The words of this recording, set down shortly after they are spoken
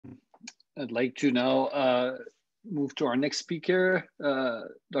I'd like to now move to our next speaker,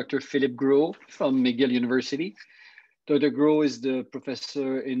 Dr. Philippe Gros from McGill University. Dr. Gros is the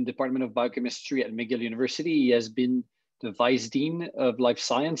professor in Department of Biochemistry at McGill University. He has been the Vice Dean of Life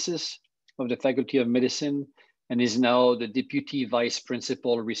Sciences of the Faculty of Medicine and is now the Deputy Vice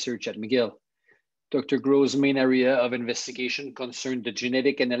Principal Research at McGill. Dr. Gros's main area of investigation concerned the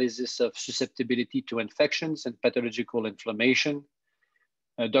genetic analysis of susceptibility to infections and pathological inflammation.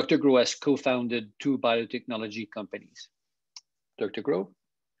 Dr. Gros has co-founded 2 biotechnology companies. Dr. Gros?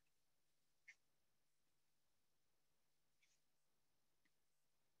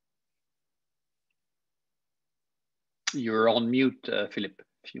 You're on mute, Philippe,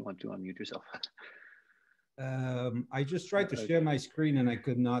 if you want to unmute yourself. I just tried to share my screen and I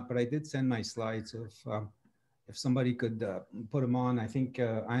could not, but I did send my slides. If somebody could put them on, I think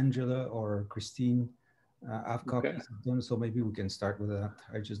Angela or Christine have copies of them, so maybe we can start with that.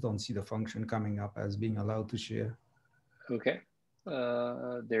 I just don't see the function coming up as being allowed to share. Okay,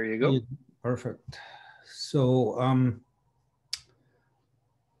 there you go. Perfect. So,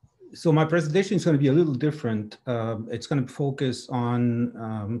 so my presentation is going to be a little different. It's going to focus on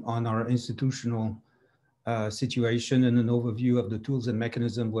our institutional situation and an overview of the tools and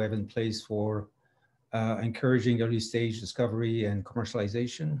mechanisms we have in place for encouraging early stage discovery and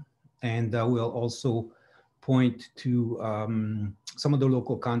commercialization. And we'll also point to some of the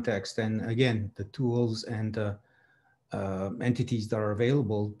local context and again, the tools and entities that are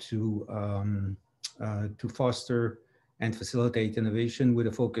available to foster and facilitate innovation with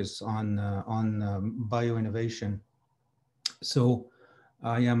a focus on bioinnovation. So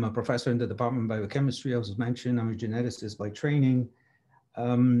I am a professor in the Department of Biochemistry, as was mentioned. I'm a geneticist by training.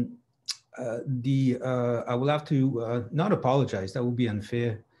 I will have to not apologize, that would be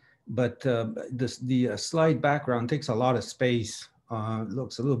unfair, but the slide background takes a lot of space.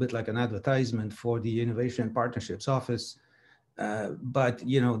 Looks a little bit like an advertisement for the Innovation and Partnerships Office. But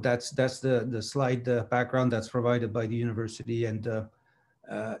you know, that's the slide background that's provided by the university, and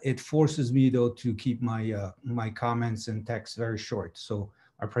it forces me though to keep my my comments and text very short. So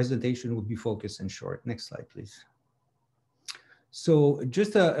our presentation will be focused and short. Next slide, please. So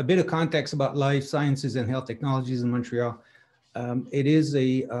just a bit of context about life sciences and health technologies in Montreal. It is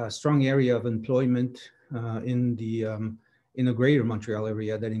a strong area of employment in the greater Montreal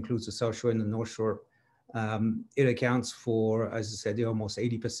area that includes the South Shore and the North Shore. It accounts for, as I said, almost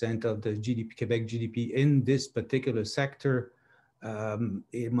 80% of the GDP, Quebec GDP in this particular sector.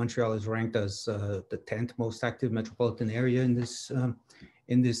 Montreal is ranked as the 10th most active metropolitan area in this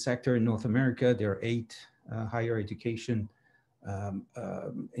sector in North America. There are 8 higher education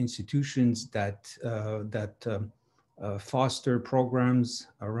institutions that foster programs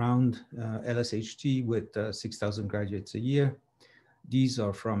around LSHT with 6,000 graduates a year. These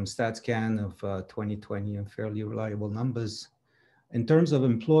are from StatsCan of 2020 and fairly reliable numbers. In terms of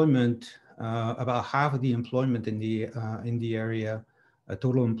employment, about half of the employment in the area,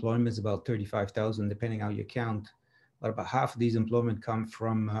 total employment is about 35,000, depending how you count. But about half of these employment come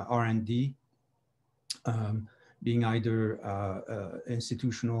from R&D, being either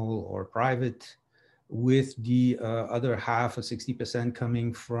institutional or private, with the other half of 60%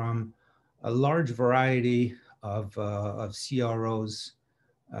 coming from a large variety of CROs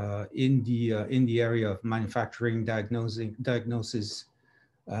in the area of manufacturing, diagnosis,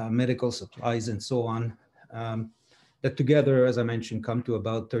 medical supplies, and so on. That together, as I mentioned, come to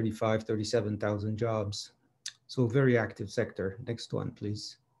about 37,000 jobs. So very active sector. Next one,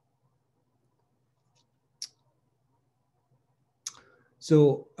 please.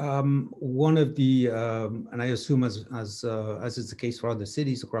 So one of the, and I assume as is the case for other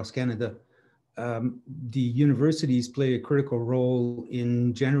cities across Canada, the universities play a critical role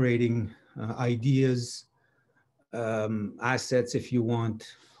in generating ideas, assets, if you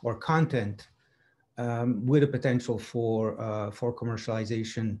want, or content with a potential for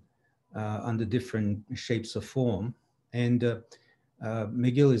commercialization under different shapes of form. And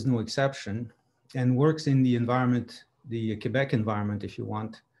McGill is no exception and works in the environment, the Quebec environment, if you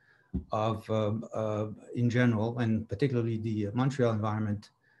want, of in general, and particularly the Montreal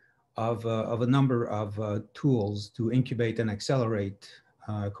environment, of a number of tools to incubate and accelerate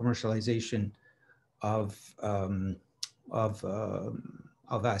commercialization of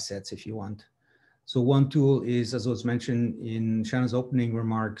assets, if you want. So one tool is, as was mentioned in Shannon's opening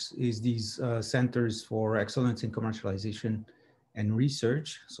remarks, is these Centers for Excellence in Commercialization and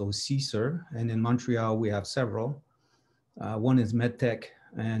Research, so CSER, and in Montreal we have several. One is MedTech,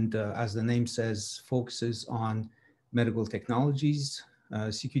 and as the name says, focuses on medical technologies.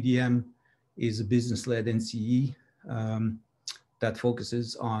 CQDM is a business-led NCE that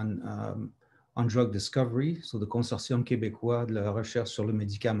focuses on drug discovery, so the Consortium québécois de la recherche sur le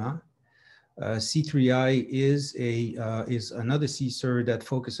médicament. C3I is another CSIR that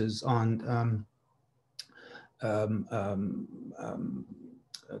focuses on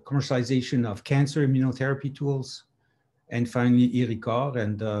commercialization of cancer immunotherapy tools. And finally, IRICOR,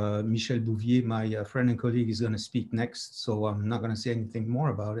 and Michel Bouvier, my friend and colleague, is going to speak next, so I'm not going to say anything more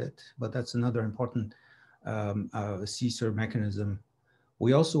about it, but that's another important CSIR mechanism.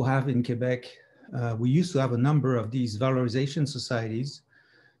 We also have in Quebec, we used to have a number of these valorization societies.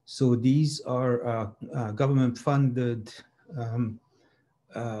 So these are government-funded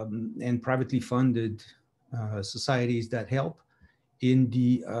and privately funded societies that help in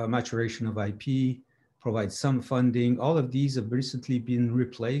the maturation of IP, provide some funding. All of these have recently been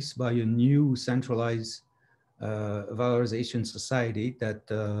replaced by a new centralized valorization society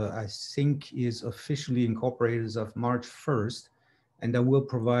that I think is officially incorporated as of March 1st, and that will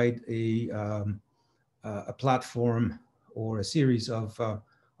provide a platform or a series of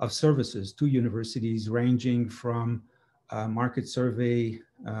services to universities, ranging from market survey,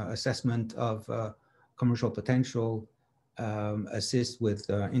 assessment of commercial potential, assist with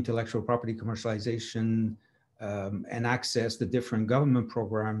intellectual property commercialization, and access the different government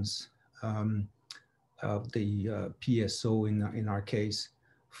programs of the PSO in our case,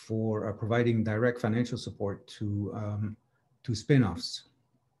 for providing direct financial support to spin-offs.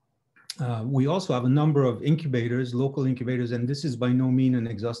 We also have a number of incubators, local incubators, and this is by no means an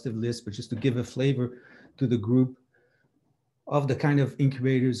exhaustive list, but just to give a flavor to the group of the kind of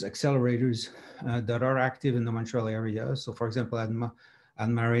incubators, accelerators that are active in the Montreal area. So for example,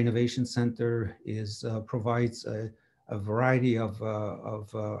 Admara Innovation Center provides a variety of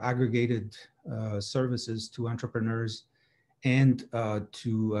aggregated services to entrepreneurs and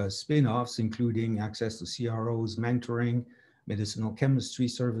to spin-offs, including access to CROs, mentoring, medicinal chemistry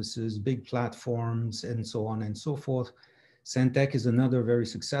services, big platforms, and so on and so forth. Centec is another very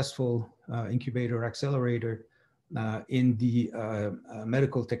successful incubator accelerator in the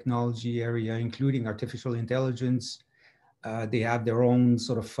medical technology area, including artificial intelligence. They have their own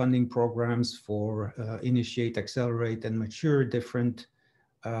sort of funding programs for initiate, accelerate, and mature different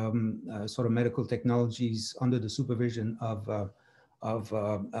sort of medical technologies under the supervision of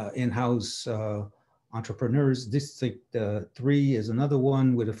in-house entrepreneurs. District 3 is another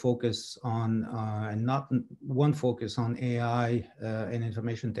one with a focus on, and not one focus on AI and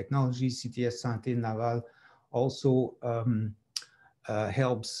information technology. CTS Santé Naval also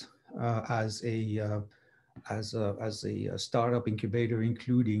helps as a startup incubator,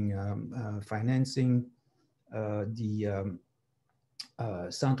 including financing. The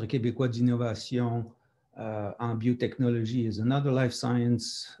Centre québécois d'innovation en biotechnologie is another life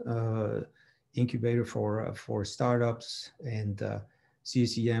science incubator for startups, and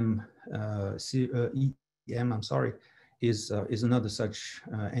CSEM, EM, I'm sorry, is another such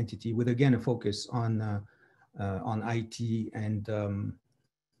entity with, again, a focus on IT and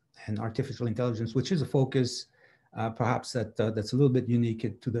artificial intelligence, which is a focus perhaps that's a little bit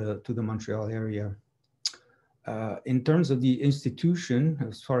unique to the Montreal area. In terms of the institution,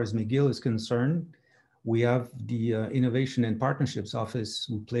 as far as McGill is concerned, we have the Innovation and Partnerships Office,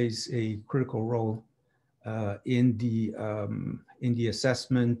 who plays a critical role in the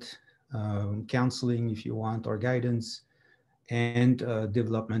assessment, counseling, if you want, or guidance, and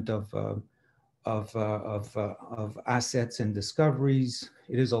development of assets and discoveries.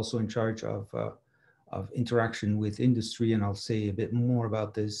 It is also in charge of interaction with industry, and I'll say a bit more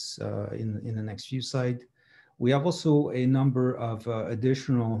about this in the next few slides. We have also a number of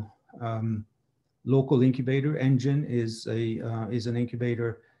additional local incubator. Engine is an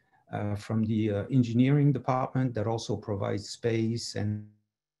incubator from the engineering department that also provides space and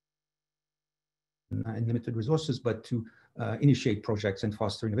limited resources, but to initiate projects and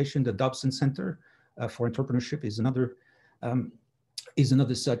foster innovation. The Dobson Center for Entrepreneurship is another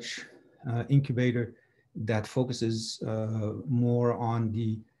such incubator that focuses more on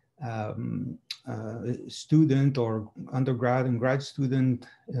the student or undergrad and grad student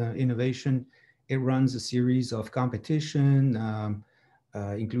innovation. It runs a series of competition,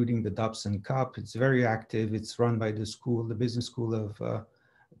 including the Dobson Cup. It's very active. It's run by the school, the business school of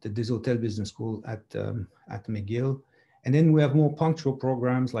the Desautels Business School at McGill. And then we have more punctual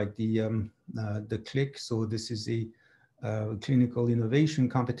programs like the CLIC. So this is a clinical innovation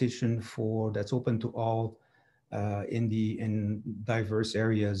competition that's open to all in diverse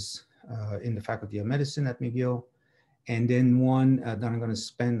areas in the Faculty of Medicine at McGill. And then one that I'm going to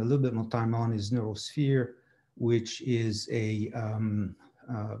spend a little bit more time on is Neurosphere, which is a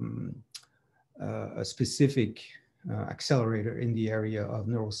specific accelerator in the area of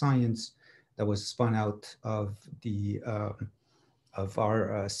neuroscience that was spun out of the of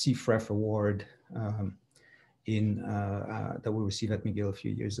our CFREF award that we received at McGill a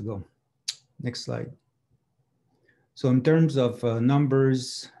few years ago. Next slide. So in terms of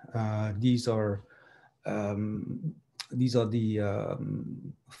numbers, these are the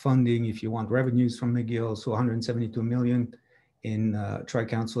funding, if you want, revenues from McGill. So 172 million in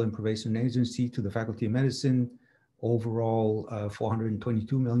Tri-Council Improvisation Agency to the Faculty of Medicine. Overall,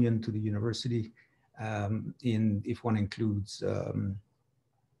 422 million to the university. If one includes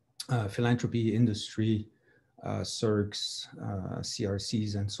philanthropy, industry, CERCs,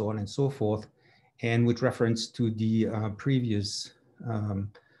 CRCs, and so on and so forth. And with reference to the previous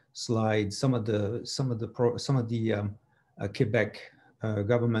slide, some of the Quebec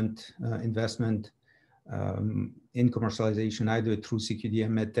government investment in commercialization, either through CQDM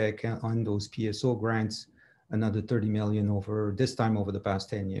MedTech on those PSO grants, another 30 million over this time over the past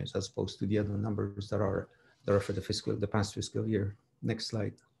 10 years, as opposed to the other numbers that are for the past fiscal year. Next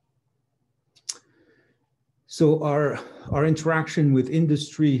slide. So our interaction with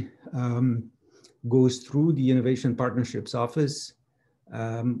industry goes through the Innovation Partnerships Office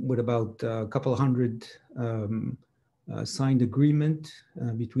with about a couple hundred signed agreement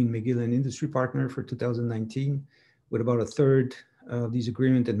between McGill and industry partner for 2019, with about a third of these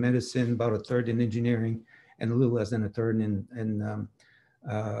agreement in medicine, about a third in engineering, and a little less than a third in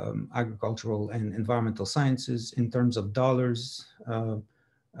agricultural and environmental sciences. In terms of dollars,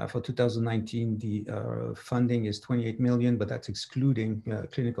 for 2019, the funding is 28 million, but that's excluding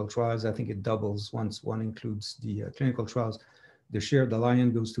clinical trials. I think it doubles once one includes the clinical trials. The share of the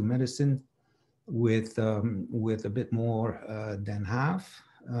lion goes to medicine with a bit more than half,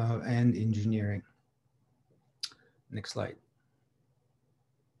 and engineering. Next slide.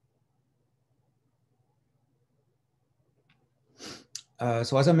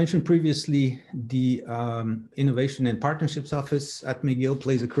 So as I mentioned previously, the Innovation and Partnerships Office at McGill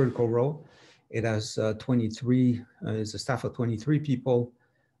plays a critical role. It has is a staff of 23 people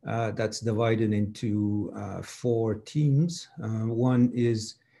that's divided into 4 teams. One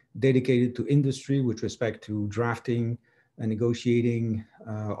is dedicated to industry with respect to drafting and negotiating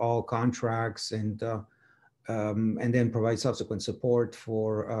all contracts, and then provide subsequent support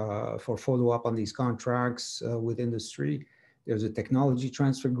for follow-up on these contracts with industry. There's a technology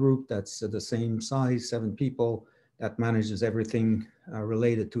transfer group that's the same size, 7 people, that manages everything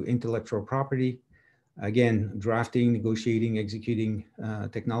related to intellectual property. Again, drafting, negotiating, executing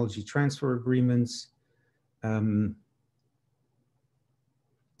technology transfer agreements. Then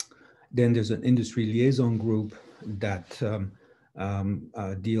there's an industry liaison group that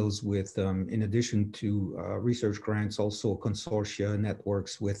deals with, in addition to research grants, also consortia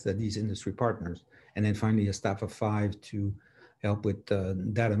networks with these industry partners. And then finally, a staff of 5 to help with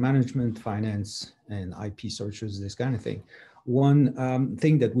data management, finance, and IP searches, this kind of thing. One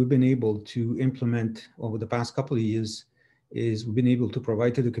thing that we've been able to implement over the past couple of years is we've been able to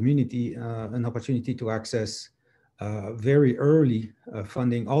provide to the community an opportunity to access very early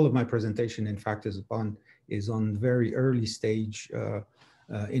funding. All of my presentation, in fact, is on very early stage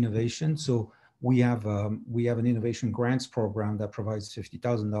innovation. So we have an innovation grants program that provides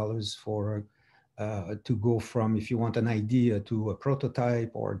 $50,000 for to go from, if you want, an idea to a prototype,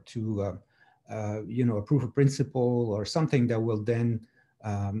 or to a proof of principle, or something that will then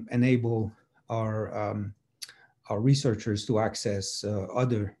enable our researchers to access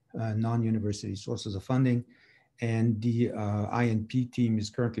other non-university sources of funding. And the INP team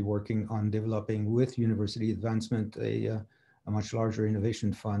is currently working on developing with University Advancement a much larger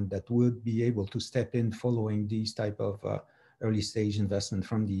innovation fund that would be able to step in following these type of early stage investment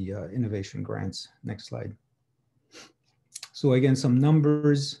from the innovation grants. Next slide. So again, some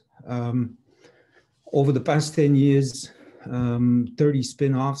numbers. Over the past 10 years, 30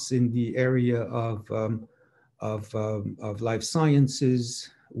 spin-offs in the area of life sciences,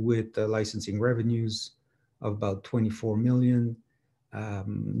 with licensing revenues of about 24 million.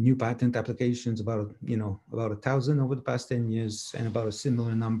 New patent applications, about 1,000 over the past 10 years, and about a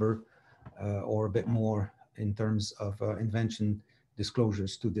similar number or a bit more in terms of invention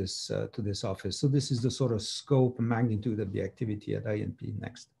disclosures to this office. So this is the sort of scope and magnitude of the activity at INP.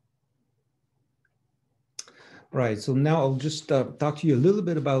 Next. Right, so now I'll just talk to you a little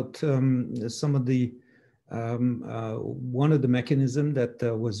bit about some of the, one of the mechanism that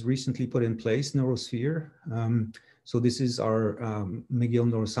was recently put in place, Neurosphere. So this is our McGill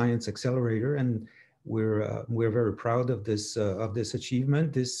Neuroscience Accelerator, and we're very proud of this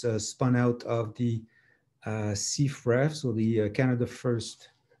achievement. This spun out of the CFREF, so the Canada First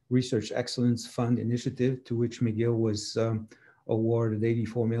Research Excellence Fund initiative, to which McGill was awarded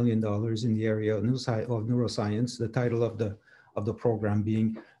 $84 million in the area of neuroscience. The title of the program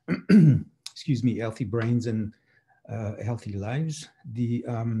being, excuse me, Healthy Brains and Healthy Lives. The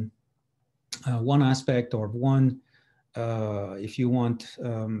one aspect or one, if you want,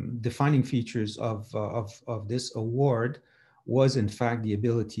 defining features of this award was in fact the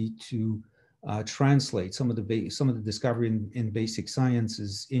ability to translate some of the discovery in basic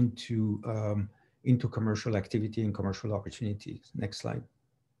sciences into commercial activity and commercial opportunities. Next slide.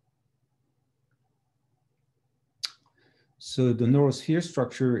 So the neurosphere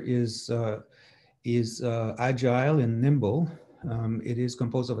structure is agile and nimble. It is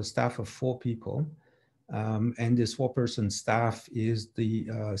composed of a staff of 4 people. And this 4-person staff is the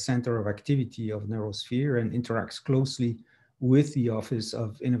center of activity of Neurosphere and interacts closely with the Office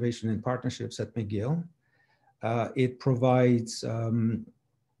of Innovation and Partnerships at McGill. It provides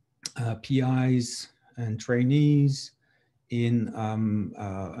PIs and trainees on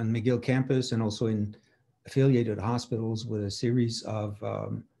McGill campus and also in affiliated hospitals with a series of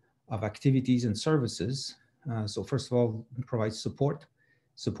activities and services. So first of all, it provides support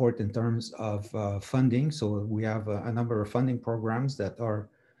in terms of funding. So we have a number of funding programs that are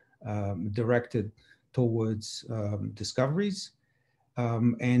directed towards discoveries.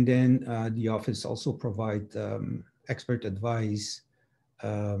 And then the office also provides expert advice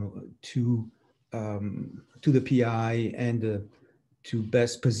to the PI and to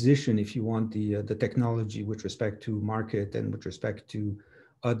best position, if you want, the technology with respect to market and with respect to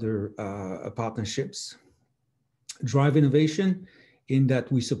other partnerships. Drive innovation in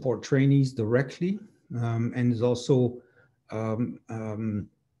that we support trainees directly, and there's also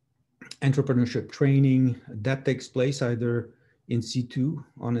entrepreneurship training that takes place either in situ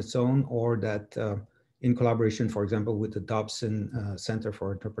on its own or that in collaboration, for example, with the Dobson Center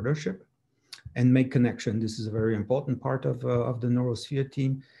for Entrepreneurship. And make connection. This is a very important part of the Neurosphere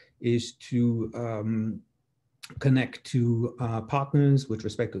team, is to connect to partners with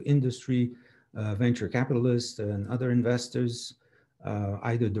respect to industry, venture capitalists and other investors,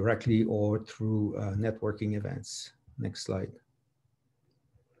 either directly or through networking events. Next slide.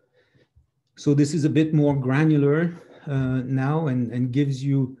 So this is a bit more granular now and gives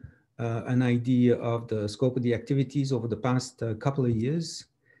you an idea of the scope of the activities over the past couple of years.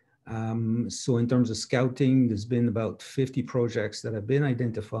 So in terms of scouting, there's been about 50 projects that have been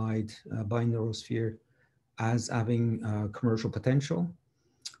identified by Neurosphere as having commercial potential.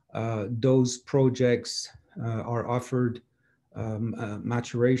 Those projects are offered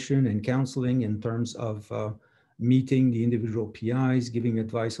maturation and counseling in terms of meeting the individual PIs, giving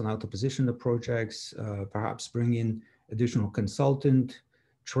advice on how to position the projects, perhaps bring in additional consultant,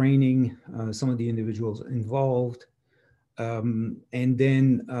 training some of the individuals involved, and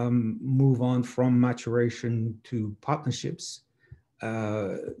then move on from maturation to partnerships,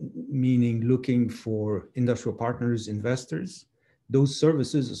 meaning looking for industrial partners, investors. Those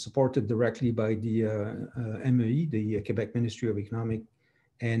services are supported directly by the MEI, the Quebec Ministry of Economic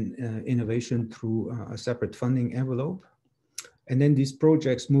and Innovation, through a separate funding envelope. And then these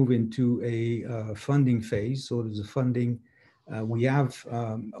projects move into a funding phase. So there's a funding, we have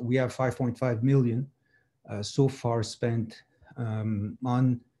 5.5 million so far spent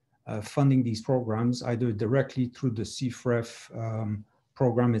on funding these programs, either directly through the CFREF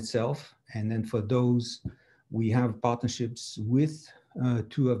program itself. And then for those, we have partnerships with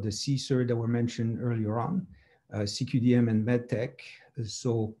 2 of the CSIR that were mentioned earlier on, CQDM and MedTech.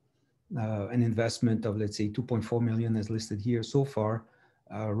 So an investment of, let's say, 2.4 million as listed here so far,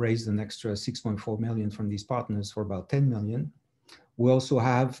 raised an extra 6.4 million from these partners for about 10 million. We also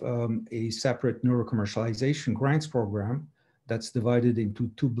have a separate neurocommercialization grants program that's divided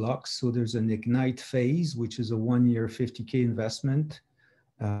into 2 blocks. So there's an Ignite phase, which is a 1-year 50K investment.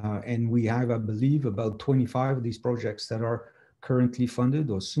 And we have, I believe, about 25 of these projects that are currently funded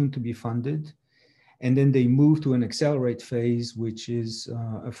or soon to be funded. And then they move to an Accelerate phase, which is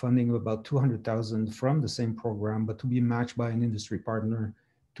a funding of about 200,000 from the same program, but to be matched by an industry partner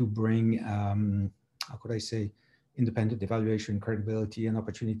to bring, how could I say, independent evaluation, credibility, and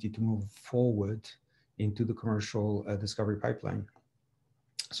opportunity to move forward into the commercial discovery pipeline.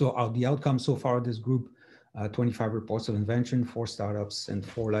 So the outcome so far of this group, 25 reports of invention, 4 startups, and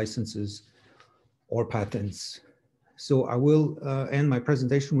 4 licenses or patents. So I will end my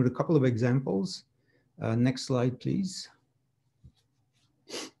presentation with a couple of examples. Next slide, please.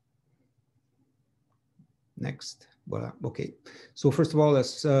 Next. Well, okay. So first of all,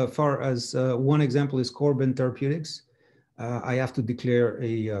 as far as one example is Corbin Therapeutics, I have to declare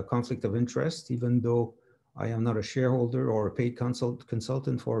a conflict of interest, even though I am not a shareholder or a paid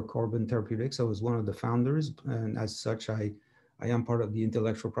consultant for Corbin Therapeutics. I was one of the founders, and as such, I am part of the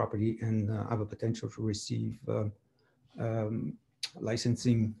intellectual property and have a potential to receive um,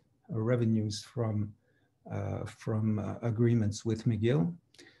 licensing revenues from agreements with McGill.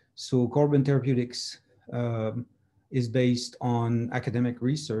 So Corbin Therapeutics is based on academic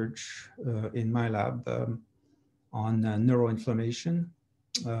research in my lab on neuroinflammation.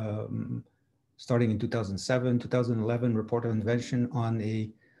 Starting in 2007, 2011, report of invention on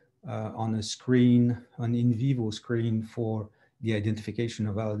a screen, an in vivo screen for the identification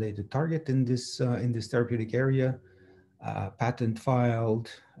of validated target in this therapeutic area. Patent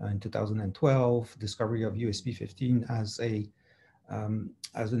filed in 2012. Discovery of USP15 as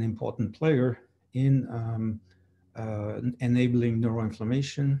an important player in enabling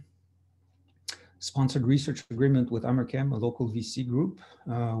neuroinflammation. Sponsored research agreement with Amerchem, a local VC group,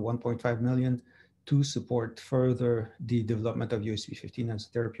 1.5 million to support further the development of USP15 as a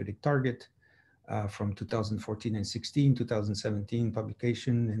therapeutic target from 2014 and 16, 2017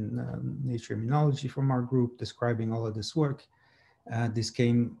 publication in Nature Immunology from our group describing all of this work. This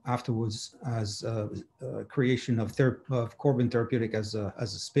came afterwards as creation of Corbin Therapeutic as a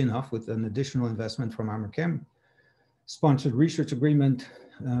spin-off with an additional investment from Amerchem. Sponsored research agreement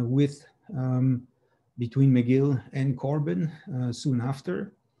with between McGill and Corbin soon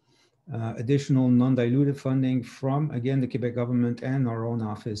after. Additional non-dilutive funding from, again, the Quebec government and our own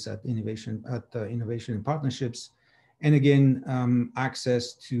office at Innovation and Partnerships. And again,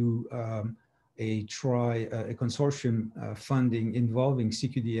 access to a consortium funding involving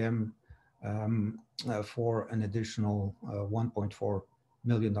CQDM for an additional $1.4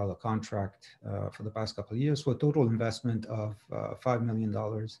 million contract for the past couple of years, for a total investment of $5 million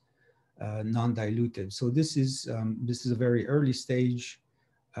non-dilutive. So this is a very early stage.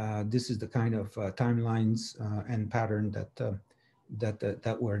 This is the kind of timelines and pattern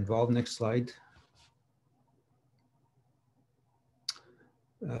that were involved. Next slide.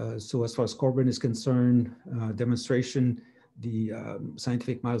 So as far as Corbin is concerned, demonstration, the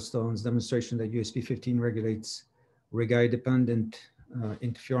scientific milestones, demonstration that USP15 regulates reggae-dependent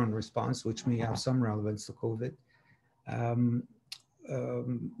interferon response, which may have some relevance to COVID.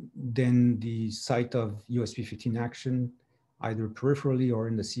 Then the site of USP15 action, either peripherally or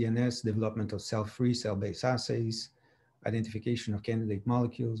in the CNS, development of cell-free, cell-based assays, identification of candidate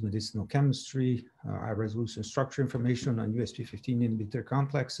molecules, medicinal chemistry, high-resolution structure information on USP15 inhibitor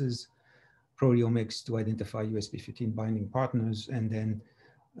complexes, proteomics to identify USP15 binding partners, and then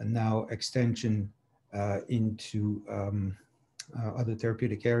now extension into other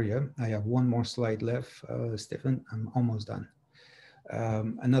therapeutic area. I have one more slide left, Stephen. I'm almost done.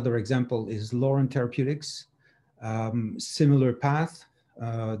 Another example is Lauren Therapeutics. Similar path,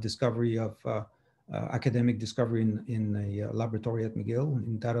 discovery of academic discovery in a laboratory at McGill,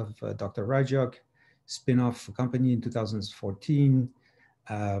 in that of Dr. Rajak, spin-off company in 2014,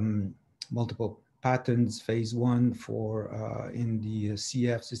 multiple patents, phase 1 for in the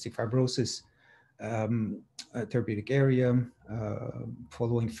CF, cystic fibrosis therapeutic area,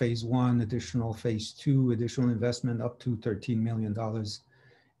 following phase 1, additional phase 2, additional investment up to $13 million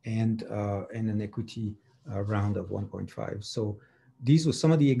and an equity round of 1.5. So these were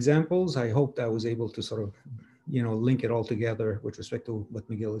some of the examples. I hope that I was able to sort of, link it all together with respect to what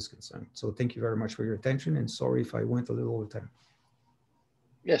McGill is concerned. So thank you very much for your attention, and sorry if I went a little over time.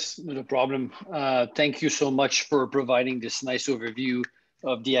 Yes, no problem. Thank you so much for providing this nice overview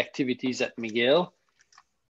of the activities at McGill.